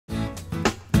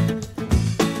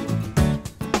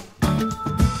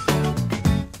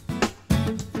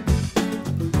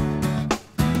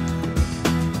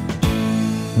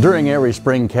During every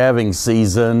spring calving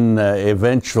season,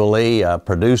 eventually a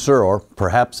producer or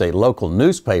perhaps a local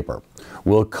newspaper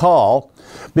will call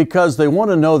because they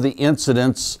want to know the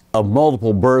incidence of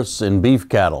multiple births in beef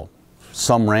cattle.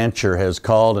 Some rancher has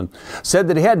called and said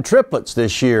that he had triplets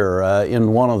this year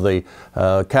in one of the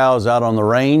cows out on the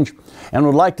range and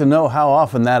would like to know how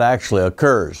often that actually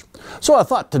occurs. So I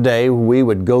thought today we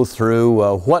would go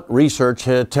through what research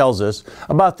tells us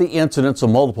about the incidence of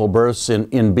multiple births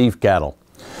in beef cattle.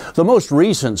 The most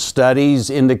recent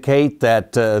studies indicate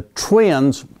that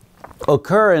twins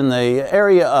occur in the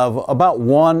area of about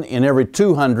 1 in every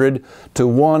 200 to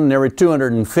 1 in every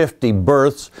 250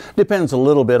 births. Depends a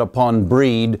little bit upon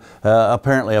breed,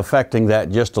 apparently affecting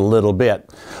that just a little bit.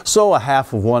 So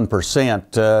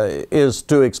 0.5% is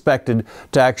expected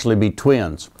to actually be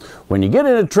twins. When you get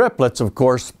into triplets, of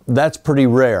course, that's pretty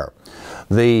rare.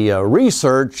 The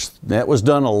research that was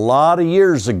done a lot of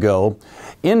years ago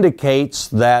indicates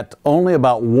that only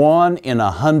about 1 in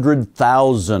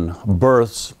 100,000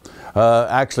 births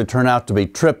actually turn out to be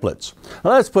triplets.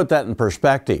 Now, let's put that in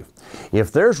perspective.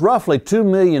 If there's roughly 2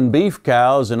 million beef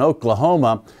cows in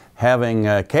Oklahoma having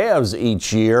calves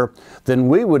each year, then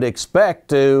we would expect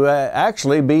to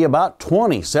actually be about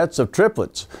 20 sets of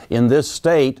triplets in this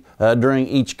state during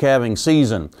each calving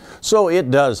season. So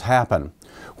it does happen.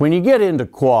 When you get into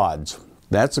quads,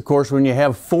 that's of course when you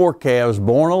have 4 calves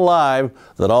born alive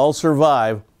that all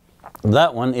survive.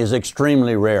 That one is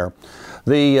extremely rare.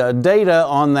 The data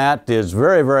on that is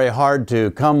very, very hard to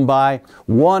come by.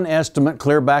 One estimate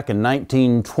clear back in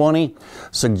 1920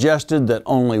 suggested that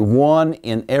only 1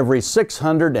 in every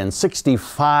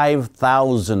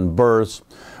 665,000 births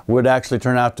would actually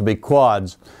turn out to be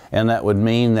quads. And that would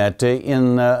mean that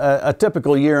in a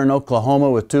typical year in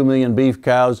Oklahoma with 2 million beef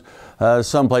cows,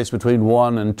 someplace between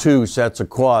 1 and 2 sets of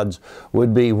quads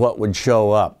would be what would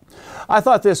show up. I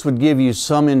thought this would give you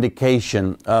some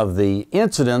indication of the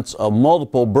incidence of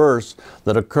multiple births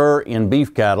that occur in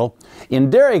beef cattle. In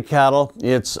dairy cattle,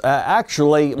 it's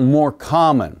actually more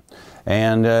common.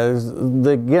 And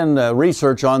again,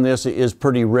 research on this is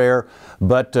pretty rare,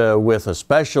 but with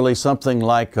especially something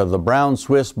like the brown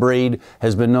Swiss breed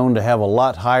has been known to have a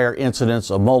lot higher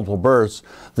incidence of multiple births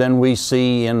than we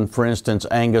see in, for instance,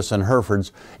 Angus and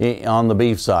Herefords on the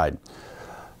beef side.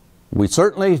 We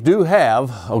certainly do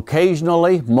have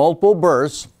occasionally multiple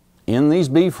births in these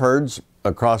beef herds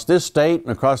across this state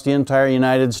and across the entire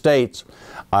United States.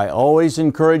 I always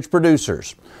encourage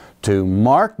producers to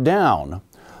mark down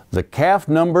the calf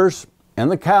numbers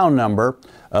and the cow number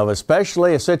of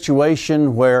especially a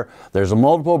situation where there's a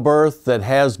multiple birth that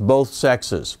has both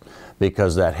sexes,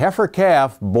 because that heifer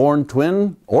calf born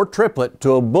twin or triplet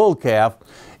to a bull calf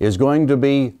is going to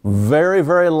be very,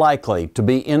 very likely to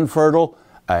be infertile.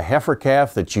 A heifer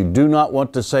calf that you do not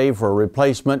want to save for a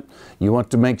replacement. You want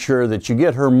to make sure that you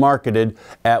get her marketed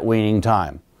at weaning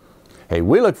time. Hey,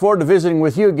 we look forward to visiting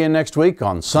with you again next week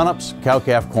on Sunup's Cow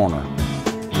Calf Corner.